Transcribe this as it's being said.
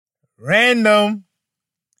Random.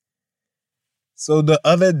 So the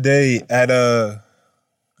other day at a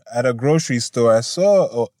grocery store, I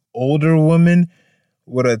saw an older woman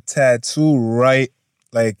with a tattoo right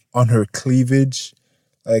like on her cleavage.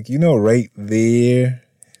 Like, right there.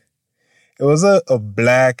 It was a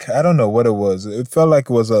black, I don't know what it was. It felt like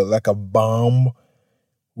it was like a bomb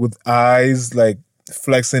with eyes like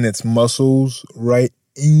flexing its muscles right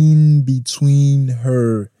in between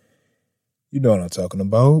her. You know what I'm talking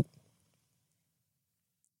about.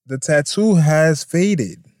 The tattoo has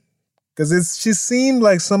faded. Because she seemed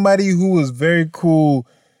like somebody who was very cool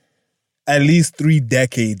at least 3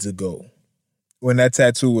 decades ago when that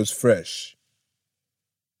tattoo was fresh.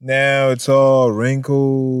 Now it's all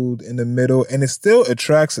wrinkled in the middle and it still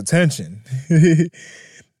attracts attention.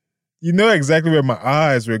 You know exactly where my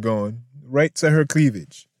eyes were going, right to her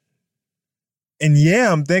cleavage. And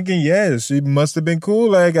yeah, I'm thinking, yes, she must have been cool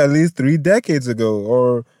like at least 3 decades ago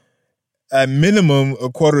or at minimum a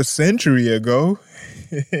quarter century ago.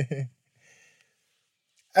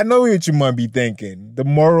 I know what you might be thinking. The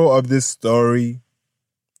moral of this story,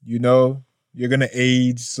 you're going to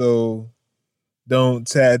age, so don't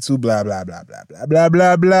tattoo, blah, blah, blah, blah, blah, blah,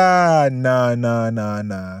 blah, blah. Nah.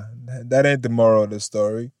 That ain't the moral of the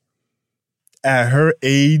story. At her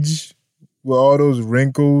age, with all those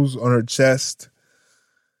wrinkles on her chest,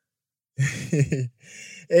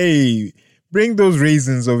 hey, bring those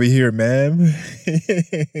raisins over here, ma'am.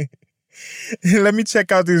 Let me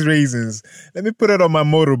check out these raisins. Let me put it on my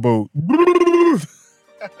motorboat.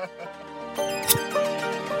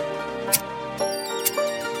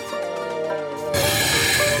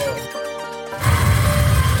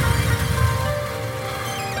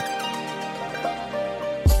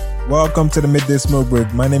 Welcome to the Midday Smoke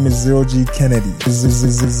Break. My name is Zero G Kennedy. This is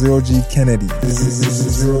Zero G Kennedy. This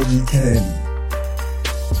is Zero G Kennedy.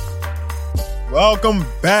 Welcome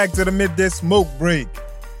back to the Midday Smoke Break.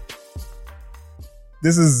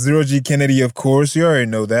 This is Zero G Kennedy, of course. You already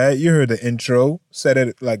know that. You heard the intro. Said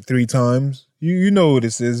it like 3 times. You know what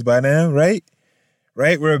this is by now, right?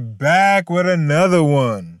 Right? We're back with another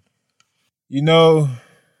one.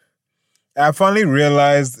 I finally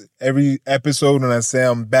realized every episode when I say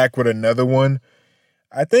I'm back with another one,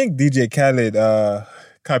 I think DJ Khaled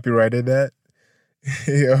copyrighted that.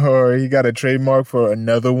 Or he got a trademark for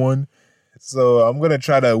another one. So I'm going to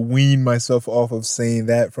try to wean myself off of saying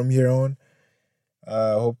that from here on.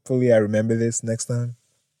 Hopefully I remember this next time.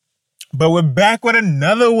 But we're back with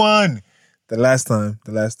another one. The last time.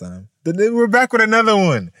 We're back with another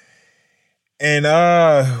one. And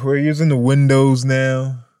we're using the Windows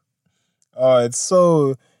now. It's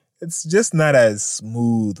just not as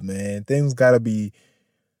smooth, man. Things gotta be,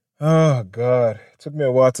 oh God. It took me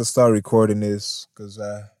a while to start recording this because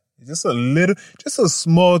just a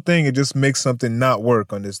small thing, it just makes something not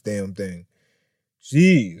work on this damn thing.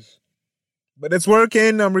 Jeez. But it's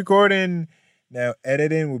working. I'm recording. Now,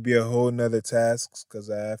 editing will be a whole nother task because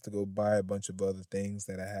I have to go buy a bunch of other things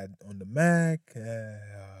that I had on the Mac.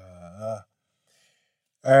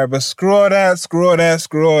 All right, but screw all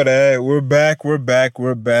that. We're back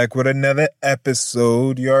with another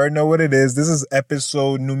episode. You already know what it is. This is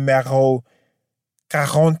episode numero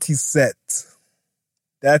 47.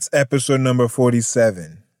 That's episode number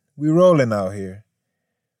 47. We rolling out here.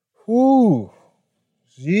 Whoo,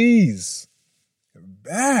 jeez. We're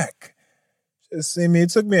back. Just see me.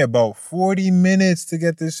 It took me about 40 minutes to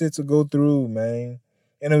get this shit to go through, man.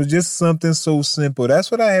 And it was just something so simple.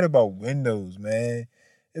 That's what I hate about Windows, man.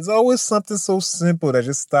 It's always something so simple that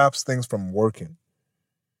just stops things from working.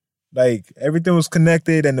 Like, everything was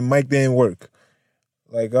connected and the mic didn't work.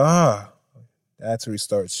 Like, I had to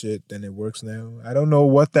restart shit, then it works now. I don't know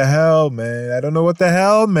what the hell, man.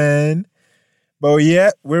 But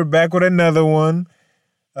yeah, we're back with another one.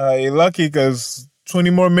 You're lucky because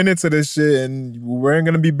 20 more minutes of this shit and we're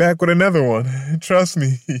going to be back with another one. Trust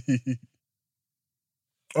me.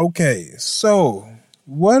 Okay, so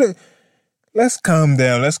let's calm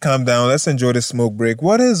down. Let's enjoy the smoke break.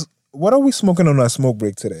 What are we smoking on our smoke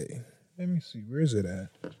break today? Let me see. Where is it at?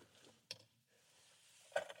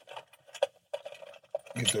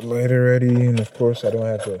 Get the lighter ready. And of course, I don't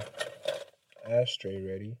have the ashtray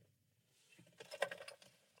ready.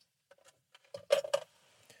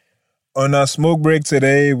 On our smoke break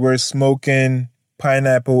today, we're smoking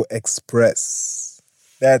Pineapple Express.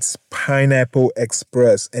 That's Pineapple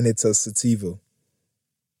Express, and it's a sativa.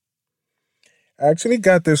 I actually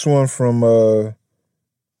got this one from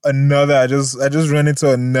another. I just ran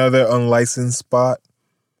into another unlicensed spot,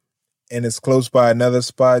 and it's close by another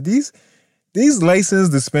spot. These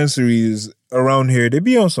licensed dispensaries around here, they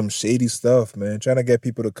be on some shady stuff, man. Trying to get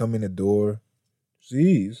people to come in the door.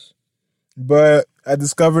 Jeez, But I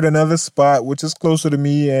discovered another spot which is closer to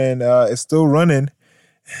me, and it's still running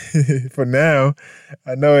for now.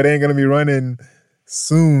 I know it ain't gonna be running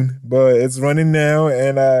soon, but it's running now,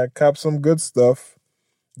 and I copped some good stuff.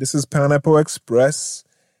 This is Pineapple Express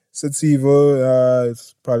Sativa.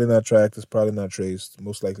 It's probably not tracked. It's probably not traced.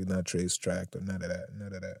 Most likely not traced, tracked, or none of that.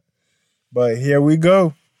 None of that. But here we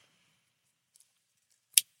go.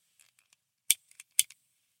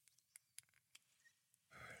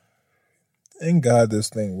 Thank God this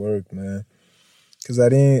thing worked, man. Cause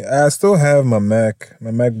I still have my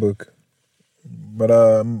MacBook, but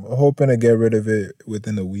I'm hoping to get rid of it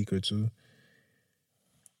within a week or two.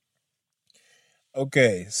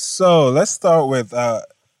 Okay, so let's start with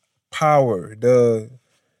Power, the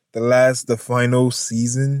final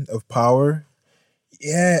season of Power.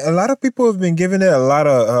 Yeah, a lot of people have been giving it a lot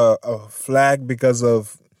of flag because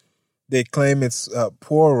of they claim it's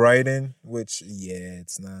poor writing, which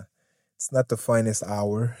it's not. It's not the finest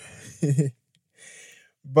hour.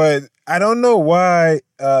 But I don't know why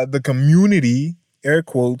the community, air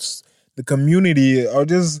quotes, the community are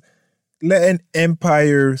just letting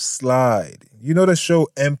Empire slide. You know the show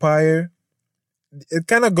Empire? It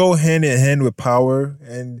kind of go hand in hand with Power,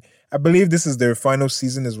 and I believe this is their final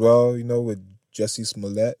season as well. You know, with Jesse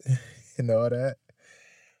Smollett and all that.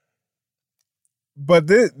 But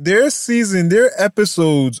their season, their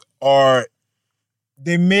episodes are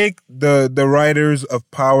they make the writers of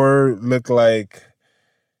Power look like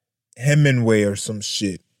Hemingway or some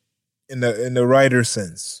shit in the writer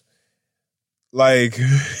sense. Like,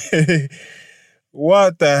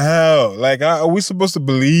 what the hell? Like, are we supposed to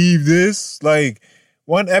believe this? Like,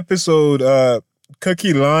 one episode,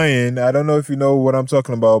 Cookie Lion. I don't know if you know what I'm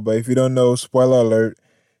talking about, but if you don't know, spoiler alert.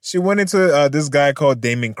 She went into this guy called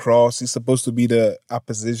Damon Cross. He's supposed to be the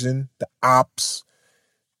opposition, the ops.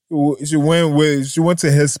 She went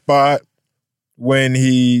to his spot when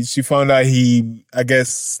she found out he, I guess,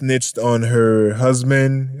 snitched on her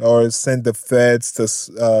husband or sent the feds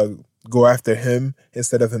to go after him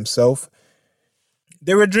instead of himself.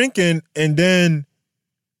 They were drinking, and then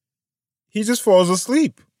he just falls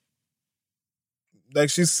asleep. Like,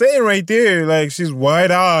 she's sitting right there, like she's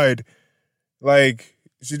wide-eyed, like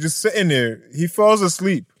she's just sitting there. He falls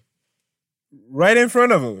asleep right in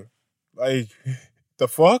front of her. Like, the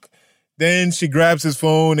fuck? Then she grabs his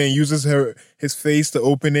phone and uses his face to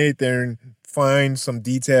open it and find some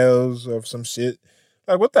details of some shit.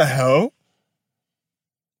 Like, what the hell?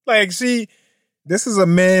 Like, this is a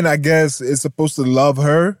man, I guess, is supposed to love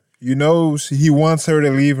her. You know, he wants her to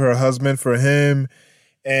leave her husband for him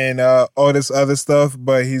and all this other stuff,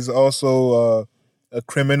 but he's also a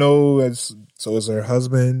criminal, so is her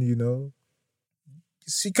husband, you know.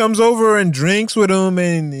 She comes over and drinks with him,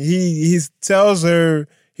 and he tells her,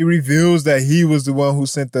 he reveals that he was the one who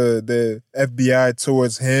sent the FBI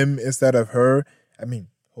towards him instead of her. I mean,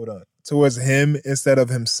 hold on. Towards him instead of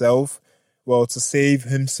himself. Well, to save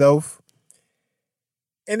himself.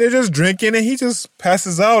 And they're just drinking, and he just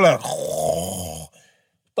passes out like, what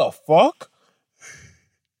the fuck?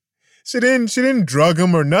 She didn't drug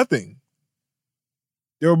him or nothing.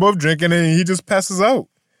 They were both drinking, and he just passes out.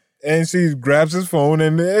 And she grabs his phone,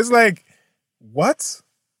 and it's like, what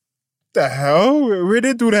the hell? Where did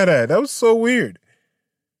they do that at? That was so weird.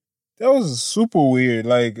 That was super weird.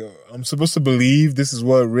 Like, I'm supposed to believe this is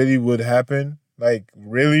what really would happen. Like,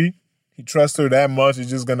 really? He trusts her that much,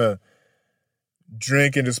 he's just gonna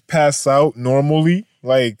drink and just pass out normally?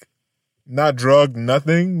 Like, not drugged,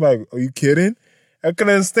 nothing? Like, are you kidding? I can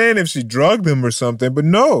understand if she drugged him or something, but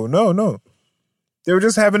no. They were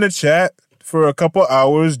just having a chat for a couple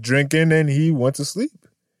hours, drinking, and he went to sleep.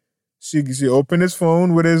 She opened his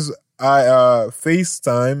phone with his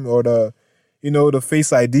FaceTime or the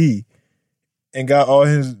Face ID and got all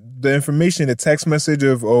the information, the text message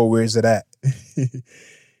of, oh, where's it at?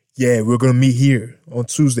 Yeah, we're gonna meet here on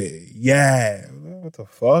Tuesday. Yeah. What the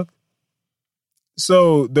fuck?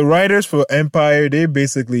 So the writers for Empire, they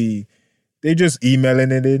just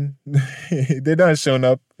emailing it in. They're not showing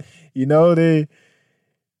up. You know, they're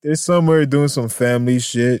somewhere doing some family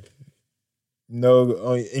shit. You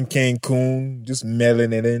know, in Cancun, just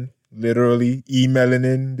mailing it in, literally emailing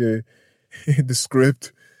in the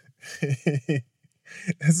script.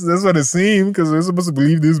 That's what it seemed, because we're supposed to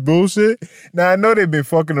believe this bullshit. Now, I know they've been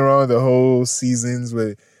fucking around the whole seasons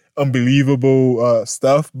with unbelievable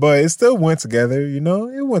stuff, but it still went together, you know?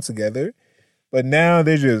 It went together. But now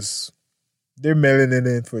they're mailing it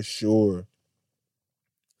in for sure.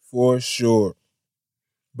 For sure.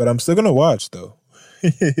 But I'm still going to watch, though.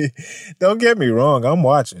 Don't get me wrong. I'm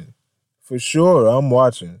watching. For sure, I'm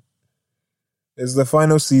watching. It's the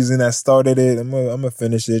final season. I started it. I'm gonna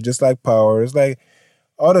finish it. Just like Power. It's like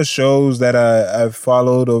all the shows that I've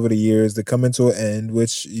followed over the years. They come into an end,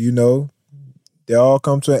 which they all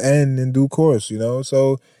come to an end in due course.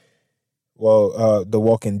 So The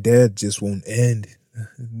Walking Dead just won't end.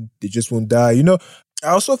 They just won't die. I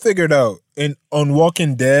also figured out on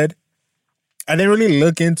Walking Dead, I didn't really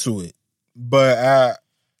look into it, but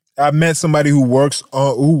I met somebody who worked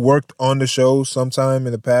on the show sometime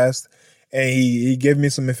in the past, and he gave me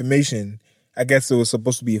some information. I guess it was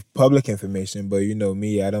supposed to be public information, but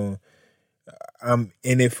me, I'm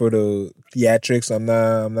in it for the theatrics. I'm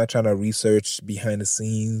not trying to research behind the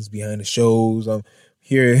scenes, behind the shows. I'm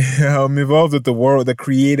here. I'm involved with the world, the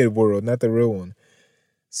created world, not the real one.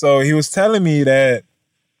 So he was telling me that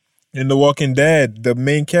in The Walking Dead, the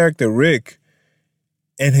main character, Rick,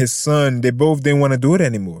 and his son, they both didn't want to do it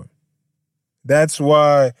anymore. That's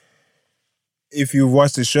why, if you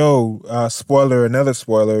watch the show, another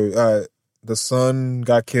spoiler, the son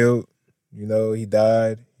got killed. He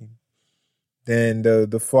died. Then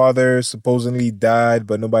the father supposedly died,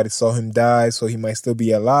 but nobody saw him die, so he might still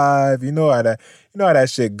be alive. You know how that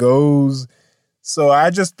shit goes. So I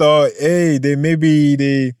just thought, hey,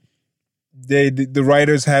 the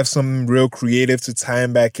writers have some real creative to tie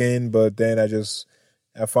him back in, but then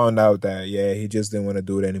I found out that, he just didn't want to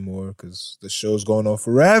do it anymore because the show's going on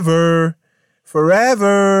forever.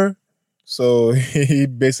 So he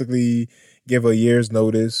basically gave a year's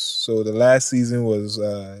notice. So the last season was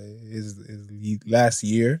his last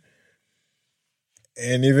year.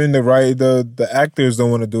 And even the actors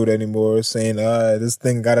don't want to do it anymore, saying, this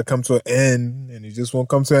thing got to come to an end, and it just won't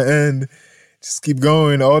come to an end. Just keep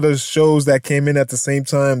going. All the shows that came in at the same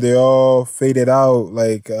time, they all faded out.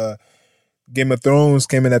 Like Game of Thrones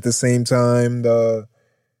came in at the same time. The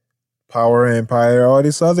Power Empire, all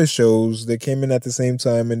these other shows, they came in at the same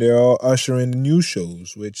time, and they're all ushering the new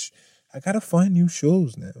shows, which I gotta find new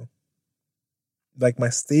shows now. Like my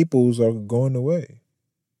staples are going away.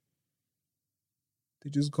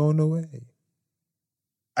 They're just going away.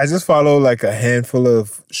 I just follow like a handful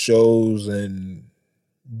of shows, and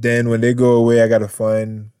then when they go away, I gotta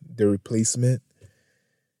find the replacement.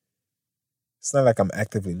 It's not like I'm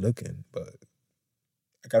actively looking, but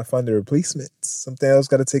I gotta find the replacements. Something else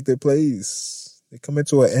gotta take their place. They come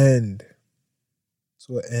into an end.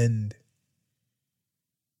 To an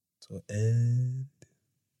end.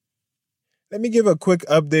 Let me give a quick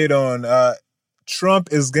update on Trump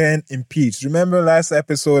is getting impeached. Remember last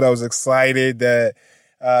episode, I was excited that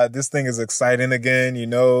this thing is exciting again.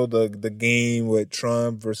 The game with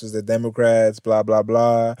Trump versus the Democrats, blah, blah,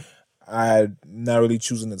 blah. I'm not really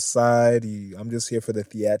choosing a side. I'm just here for the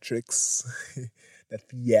theatrics. The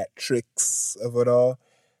theatrics of it all.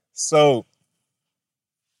 So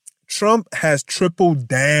Trump has tripled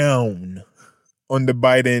down on the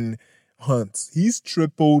Biden hunt. He's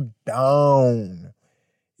tripled down.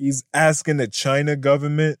 He's asking the China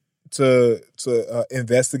government to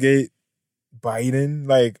investigate Biden,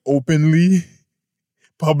 like openly,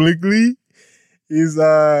 publicly. It's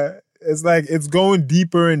like it's going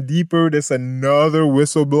deeper and deeper. There's another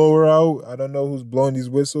whistleblower out. I don't know who's blowing these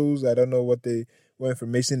whistles. I don't know what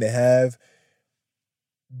information they have.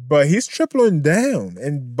 But he's tripling down,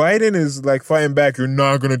 and Biden is like fighting back. You're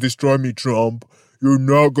not gonna destroy me, Trump. You're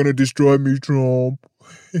not gonna destroy me, Trump.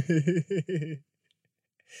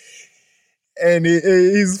 And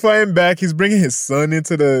he's fighting back. He's bringing his son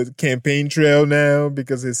into the campaign trail now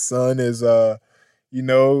because his son is, in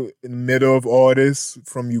the middle of all this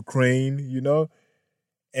from Ukraine,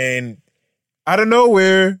 And out of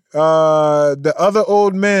nowhere, the other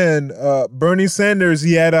old man, Bernie Sanders,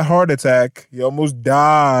 he had a heart attack. He almost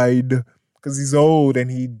died because he's old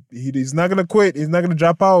and he's not going to quit. He's not going to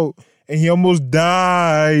drop out. And he almost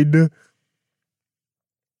died.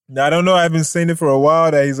 Now, I don't know. I've been saying it for a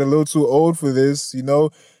while that he's a little too old for this.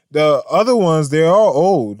 The other ones, they're all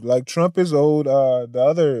old. Like Trump is old. The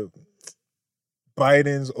other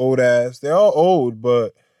Biden's old ass. They're all old,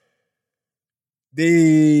 but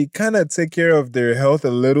they kind of take care of their health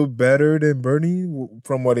a little better than Bernie,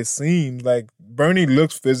 from what it seems. Like Bernie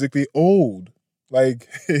looks physically old. Like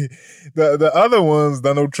the other ones,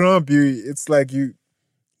 Donald Trump, it's like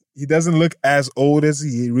he doesn't look as old as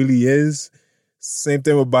he really is. Same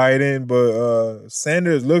thing with Biden, but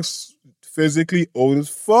Sanders looks physically old as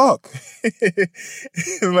fuck.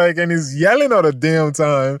 And he's yelling all the damn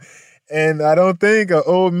time. And I don't think an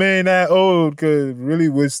old man that old could really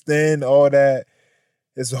withstand all that.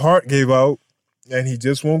 His heart gave out, and he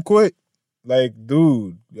just won't quit. Like,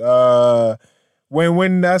 dude,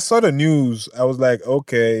 when I saw the news, I was like,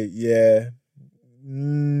 okay, yeah,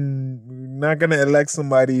 not gonna elect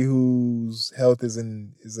somebody whose health is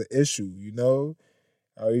an issue. You know,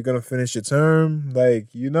 are you gonna finish your term?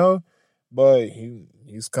 Like, you know, but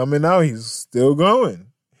he's coming out. He's still going.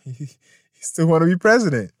 He still want to be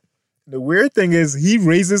president. The weird thing is he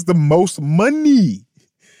raises the most money.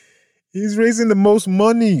 He's raising the most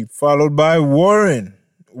money, followed by Warren.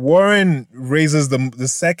 Warren raises the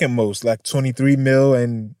second most, like 23 mil,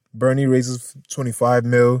 and Bernie raises 25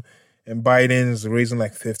 mil, and Biden is raising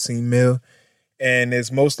like 15 mil. And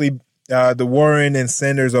it's mostly, the Warren and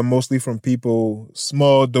Sanders are mostly from people,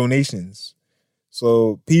 small donations.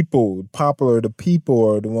 So the people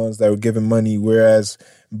are the ones that are giving money, whereas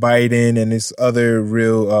Biden and his other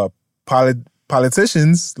real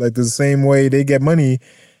politicians, like the same way they get money,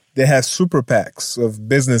 they have super PACs of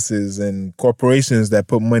businesses and corporations that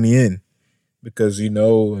put money in. Because, you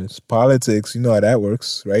know, it's politics. You know how that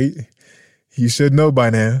works, right? You should know by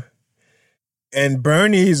now. And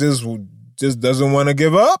Bernie just doesn't want to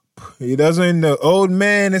give up. He doesn't. The old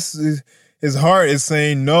man, his heart is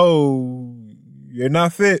saying, no, you're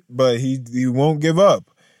not fit, but he won't give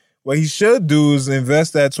up. What he should do is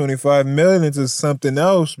invest that $25 million into something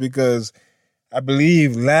else, because I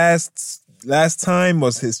believe last time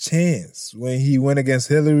was his chance when he went against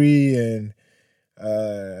Hillary, and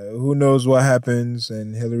who knows what happens,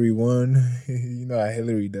 and Hillary won. You know how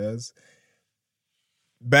Hillary does.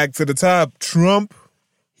 Back to the top, Trump,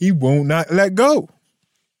 he won't not let go.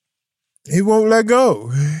 He won't let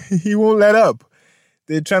go. He won't let up.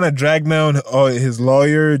 They're trying to drag down his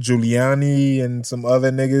lawyer, Giuliani, and some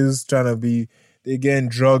other niggas they're getting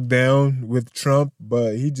drugged down with Trump,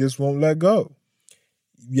 but he just won't let go.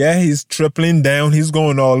 Yeah, he's tripling down. He's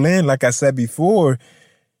going all in. Like I said before,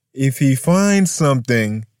 if he finds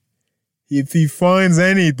something, if he finds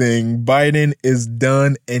anything, Biden is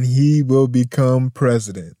done and he will become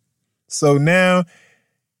president. So now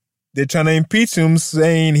they're trying to impeach him,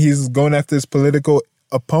 saying he's going after his political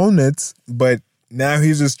opponents, but now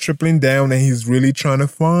he's just tripling down and he's really trying to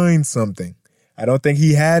find something. I don't think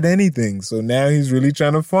he had anything. So now he's really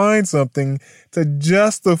trying to find something to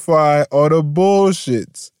justify all the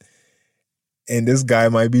bullshits. And this guy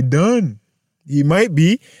might be done. He might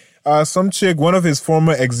be. Some chick, one of his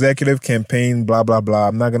former executive campaign, blah, blah, blah.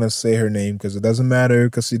 I'm not going to say her name because it doesn't matter,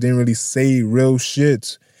 because she didn't really say real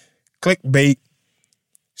shit. Clickbait.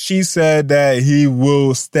 She said that he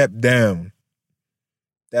will step down.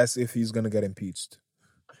 That's if he's going to get impeached.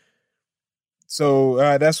 So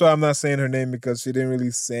that's why I'm not saying her name, because she didn't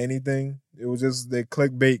really say anything. It was just the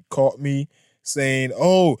clickbait caught me saying,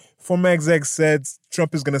 oh, former exec said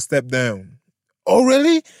Trump is going to step down. Oh,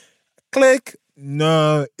 really? Click.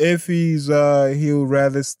 No, if he'll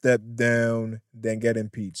rather step down than get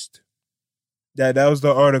impeached. That was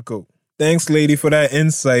the article. Thanks, lady, for that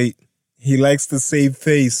insight. He likes to save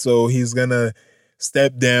face, so he's going to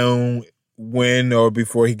step down when or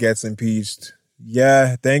before he gets impeached.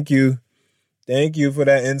 Yeah, thank you. Thank you for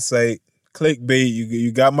that insight. Clickbait,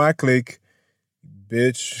 you got my click,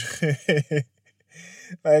 bitch.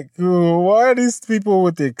 Like, why are these people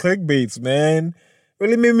with their clickbaits, man?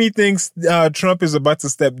 Really made me think Trump is about to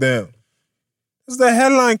step down. This the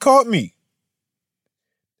headline caught me.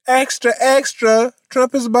 Extra, extra,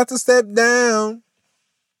 Trump is about to step down.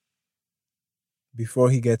 Before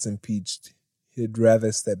he gets impeached, he'd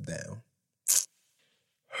rather step down.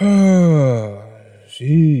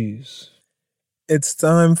 Jeez. It's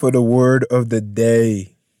time for the word of the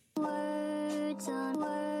day.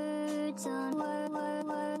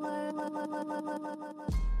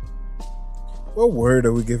 What word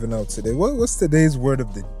are we giving out today? What's today's word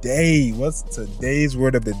of the day? What's today's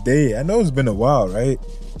word of the day? I know it's been a while, right?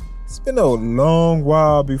 It's been a long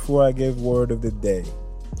while before I gave word of the day.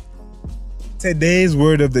 Today's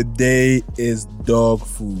word of the day is dog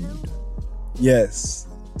food. Yes,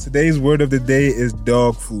 today's word of the day is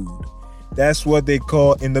dog food. That's what they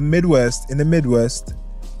call in the Midwest,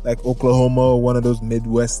 like Oklahoma, one of those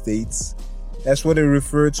Midwest states. That's what they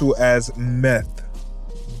refer to as meth,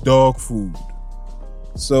 dog food.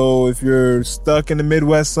 So if you're stuck in the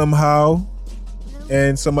Midwest somehow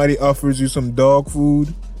and somebody offers you some dog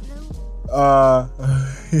food,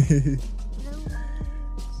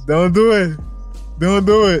 don't do it. Don't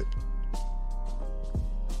do it.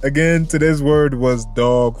 Again, today's word was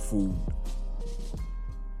dog food.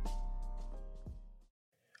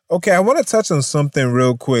 Okay, I want to touch on something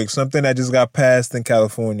real quick, something that just got passed in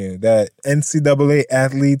California, that NCAA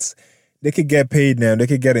athletes, they could get paid now. They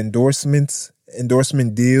could get endorsement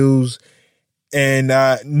deals, and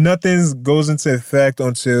nothing goes into effect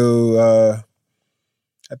until,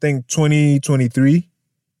 I think, 2023.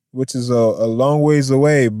 which is a long ways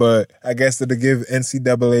away. But I guess to give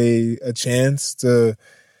NCAA a chance to,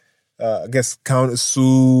 I guess, counter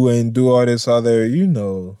sue and do all this other, you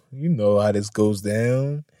know how this goes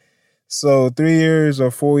down. So 3 years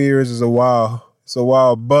or 4 years is a while. It's a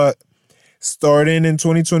while, but starting in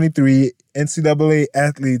 2023, NCAA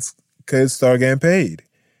athletes could start getting paid.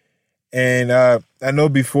 And I know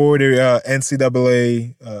before the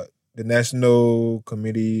NCAA, the National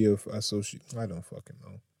Committee of Association, I don't fucking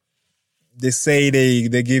know. They say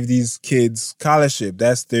they give these kids scholarship.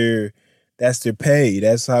 That's their pay.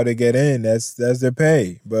 That's how they get in. That's their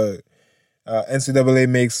pay. But NCAA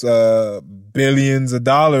makes billions of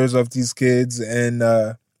dollars of these kids, and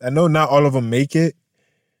I know not all of them make it,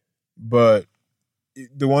 but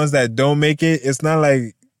the ones that don't make it, it's not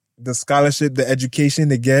like the scholarship, the education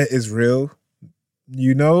they get is real.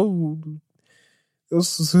 You know,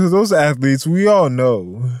 those athletes, we all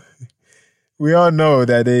know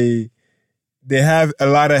that they have a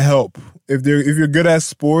lot of help. If you're good at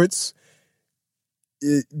sports,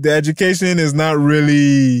 the education is not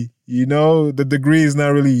really, the degree is not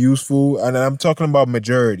really useful. And I'm talking about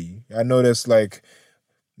majority. I know there's like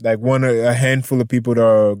a handful of people that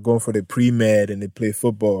are going for the pre-med and they play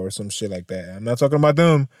football or some shit like that. I'm not talking about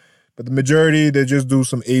them, but the majority, they just do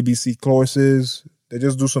some ABC courses. They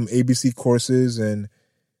just do some ABC courses and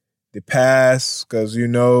they pass because, you're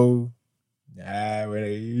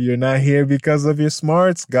not here because of your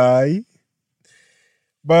smarts, guy.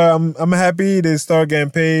 But I'm happy they start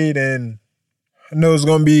getting paid, and I know it's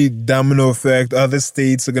going to be domino effect. Other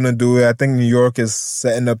states are going to do it. I think New York is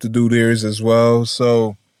setting up to do theirs as well.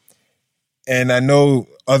 So, and I know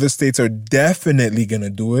other states are definitely going to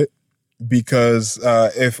do it because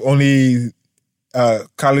if only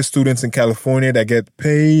college students in California that get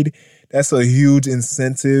paid, that's a huge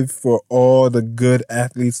incentive for all the good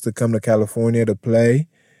athletes to come to California to play.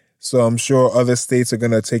 So I'm sure other states are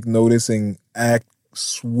going to take notice and act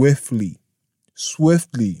swiftly,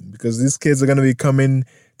 because these kids are going to be coming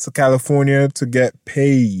to California to get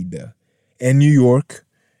paid, and New York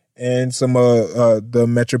and some the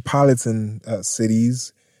metropolitan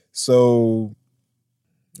cities. So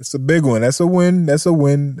it's a big one. That's a win. That's a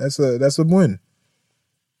win. That's a win.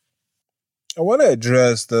 I want to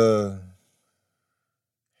address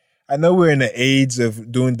I know we're in the age of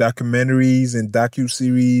doing documentaries and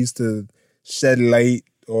docuseries to shed light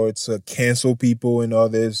or to cancel people and all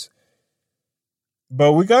this.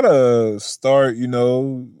 But we got to start,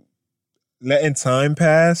 letting time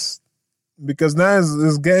pass, because now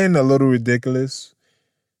it's getting a little ridiculous.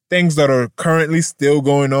 Things that are currently still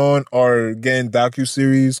going on are getting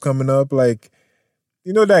docuseries coming up. Like,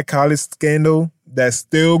 that college scandal that's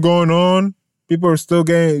still going on? People are still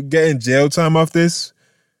getting jail time off this.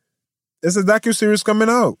 There's a docuseries coming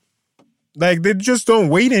out. Like, they just don't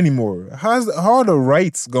wait anymore. How are the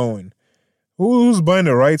rights going? Who's buying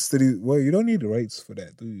the rights to these? Well, you don't need the rights for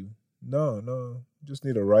that, do you? No. You just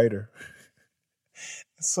need a writer.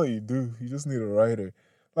 That's all you do. You just need a writer.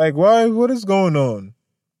 Like, why? What is going on?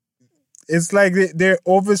 It's like they're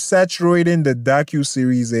oversaturating the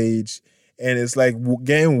docuseries age, and it's like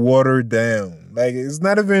getting watered down. Like, it's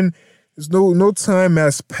not even... There's no time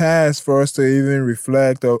has passed for us to even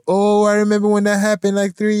reflect or, I remember when that happened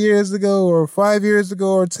like 3 years ago or 5 years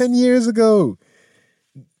ago or 10 years ago.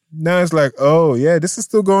 Now it's like, oh, yeah, this is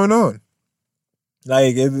still going on.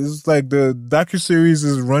 Like, it's like the docuseries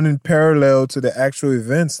is running parallel to the actual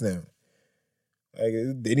events now. Like,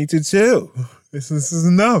 they need to chill. This is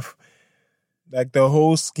enough. Like, the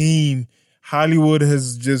whole scheme, Hollywood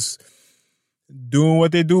has just... doing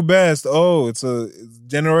what they do best. Oh, it's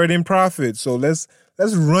generating profit. So let's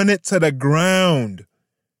run it to the ground.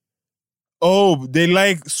 Oh, they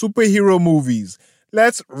like superhero movies.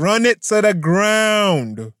 Let's run it to the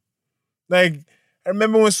ground. Like, I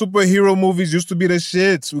remember when superhero movies used to be the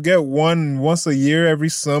shits. We get one once a year every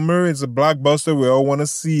summer. It's a blockbuster. We all want to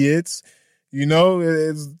see it.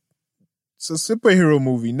 It's a superhero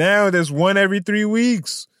movie. Now there's one every 3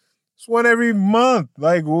 weeks. It's one every month.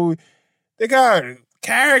 Like, they got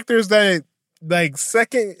characters that, like,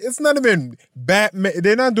 second... It's not even Batman.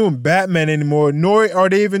 They're not doing Batman anymore, nor are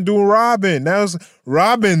they even doing Robin. That was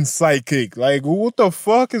Robin's psychic. Like, what the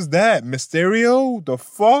fuck is that? Mysterio? The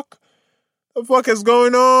fuck? The fuck is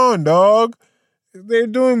going on, dog? They're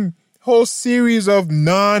doing whole series of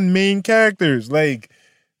non-main characters. Like,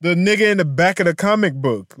 the nigga in the back of the comic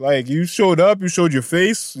book. Like, you showed up, you showed your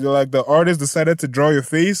face. You're like, the artist decided to draw your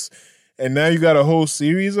face. And now you got a whole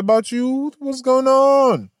series about you? What's going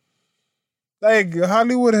on? Like,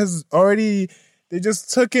 Hollywood has already... They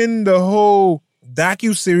just took in the whole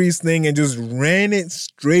docuseries thing and just ran it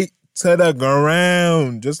straight to the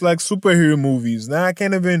ground, just like superhero movies. Now I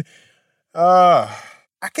can't even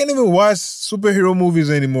watch superhero movies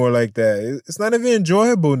anymore like that. It's not even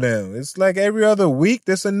enjoyable now. It's like every other week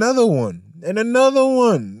there's another one and another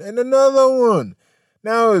one and another one.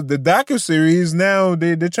 Now the docuseries, now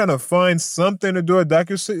they're trying to find something to do a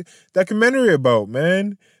documentary about,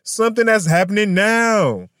 man. Something that's happening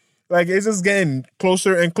now. Like it's just getting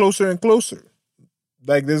closer and closer and closer.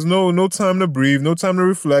 Like there's no time to breathe, no time to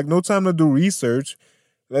reflect, no time to do research.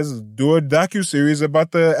 Let's do a docuseries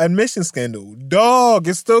about the admission scandal. Dog,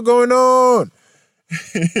 it's still going on.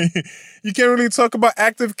 You can't really talk about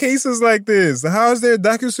active cases like this. How is there a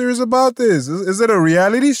docuseries about this? Is it a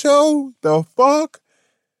reality show? The fuck?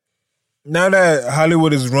 Now that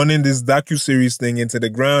Hollywood is running this docuseries thing into the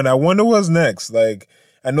ground, I wonder what's next. Like,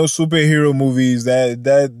 I know superhero movies that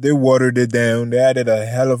they watered it down. They added a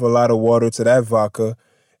hell of a lot of water to that vodka.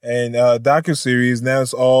 And docuseries, now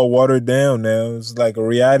it's all watered down now. It's like a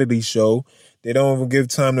reality show. They don't even give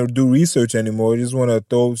time to do research anymore. They just want to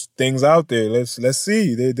throw things out there. Let's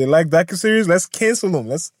see. They like docuseries. Let's cancel them.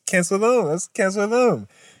 Let's cancel them.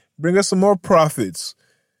 Bring us some more profits.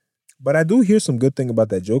 But I do hear some good thing about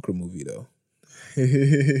that Joker movie, though.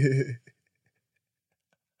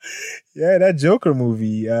 Yeah, that Joker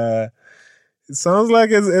movie. It sounds like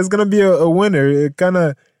it's going to be a winner. It kind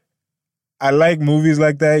of... I like movies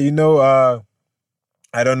like that, you know.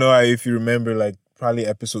 I don't know if you remember, like probably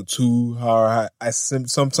episode 2, how I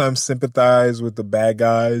sometimes sympathize with the bad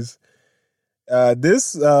guys. I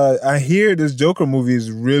hear this Joker movie is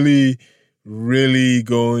really, really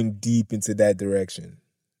going deep into that direction.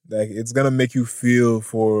 Like it's gonna make you feel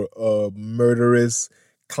for a murderous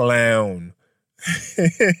clown.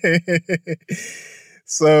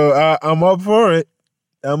 So I'm up for it.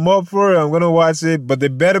 I'm going to watch it, but there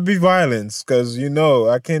better be violence because, you know,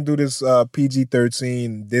 I can't do this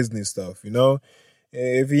PG-13 Disney stuff, you know?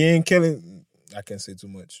 If he ain't killing... I can't say too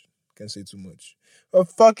much. But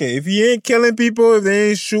fuck it. If he ain't killing people, if they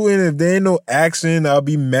ain't shooting, if there ain't no action, I'll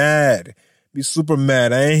be mad. Be super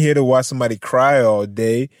mad. I ain't here to watch somebody cry all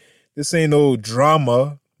day. This ain't no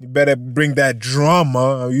drama. You better bring that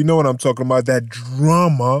drama. You know what I'm talking about, that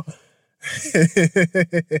drama.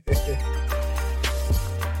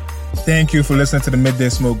 Thank you for listening to the Midday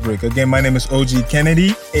Smoke Break. Again, my name is OG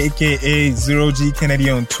Kennedy, a.k.a. Zero G Kennedy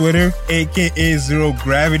on Twitter, a.k.a. Zero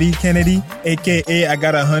Gravity Kennedy, a.k.a. I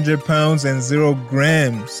got 100 pounds and 0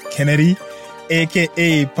 grams Kennedy,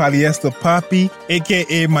 a.k.a. Polyester Poppy,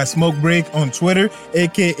 a.k.a. My Smoke Break on Twitter,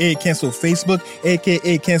 a.k.a. Cancel Facebook,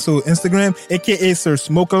 a.k.a. Cancel Instagram, a.k.a. Sir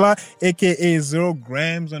Smoke a Lot, a.k.a. 0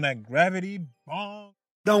 grams on that gravity bomb.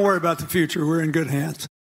 Don't worry about the future. We're in good hands.